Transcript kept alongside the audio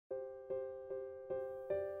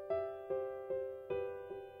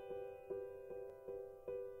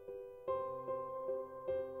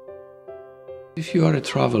If you are a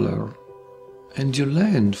traveler and you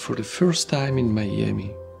land for the first time in Miami,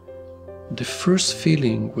 the first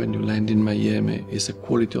feeling when you land in Miami is the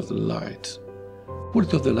quality of the light. The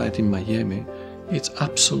quality of the light in Miami, it's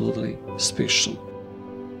absolutely special.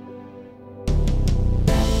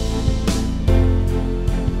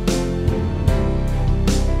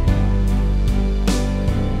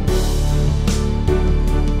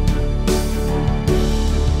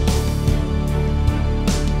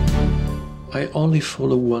 I only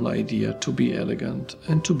follow one idea: to be elegant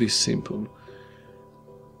and to be simple.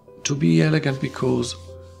 To be elegant because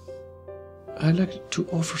I like to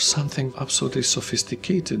offer something absolutely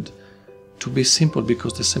sophisticated. To be simple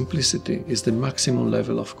because the simplicity is the maximum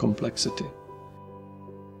level of complexity.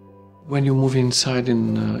 When you move inside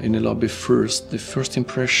in a lobby the first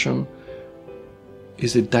impression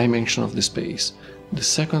is the dimension of the space. The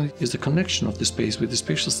second is the connection of the space with the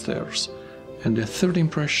spacious stairs. And the third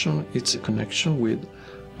impression, it's a connection with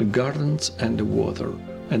the gardens and the water,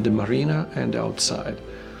 and the marina and the outside.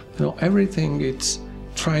 You know, everything it's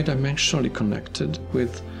tridimensionally connected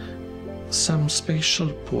with some spatial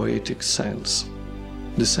poetic sense.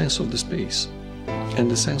 The sense of the space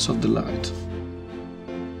and the sense of the light.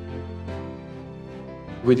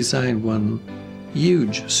 We designed one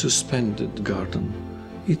huge suspended garden.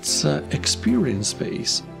 It's an experience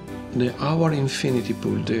space. Our infinity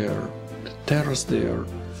pool there, terrace there,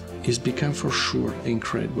 is become for sure an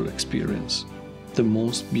incredible experience. The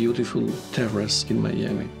most beautiful terrace in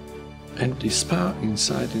Miami. And the spa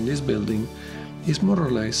inside in this building is more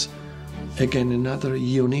or less, again, another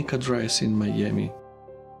unique address in Miami.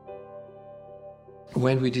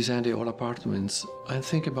 When we design the whole apartments, I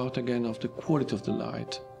think about again of the quality of the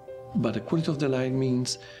light. But the quality of the light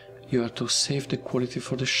means you have to save the quality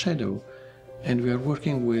for the shadow. And we are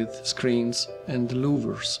working with screens and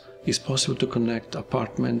louvers. It's possible to connect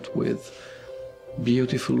apartment with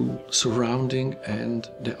beautiful surrounding and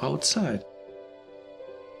the outside.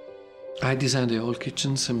 I designed the whole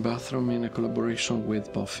kitchens and bathroom in a collaboration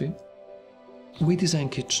with Buffy. We design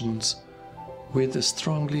kitchens with a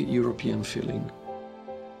strongly European feeling.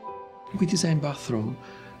 We design bathroom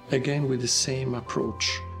again with the same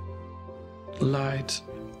approach. Light,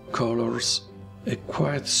 colors, a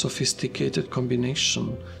quite sophisticated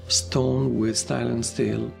combination, stone with style and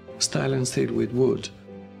steel with wood.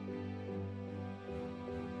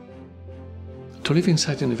 To live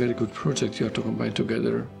inside in a very good project, you have to combine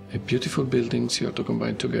together beautiful buildings, you have to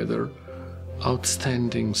combine together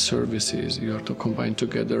outstanding services, you have to combine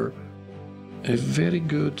together a very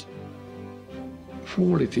good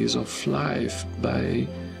qualities of life by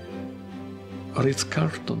Ritz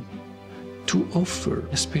Carlton to offer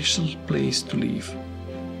a special place to live.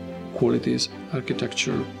 Qualities,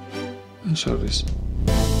 architecture and service.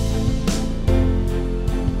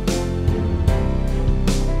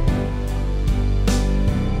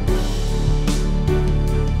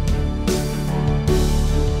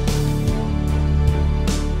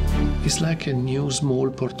 It's like a new small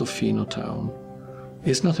Portofino town.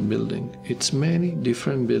 It's not a building, it's many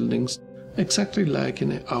different buildings, exactly like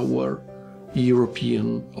in our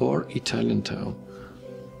European or Italian town.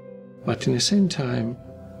 But in the same time,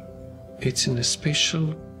 it's in a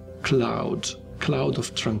special cloud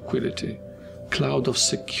of tranquility, cloud of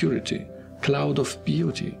security, cloud of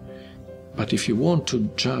beauty. But if you want to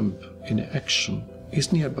jump in action,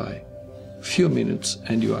 it's nearby. Few minutes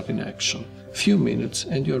and you are in action. Few minutes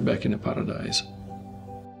and you are back in a paradise.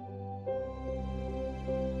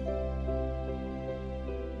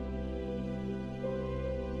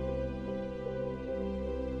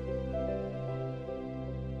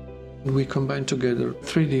 We combine together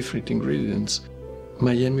three different ingredients: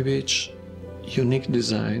 Miami Beach, unique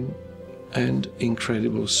design, and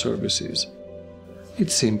incredible services.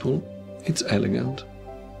 It's simple, it's elegant,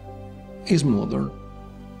 it's modern,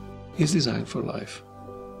 it's designed for life.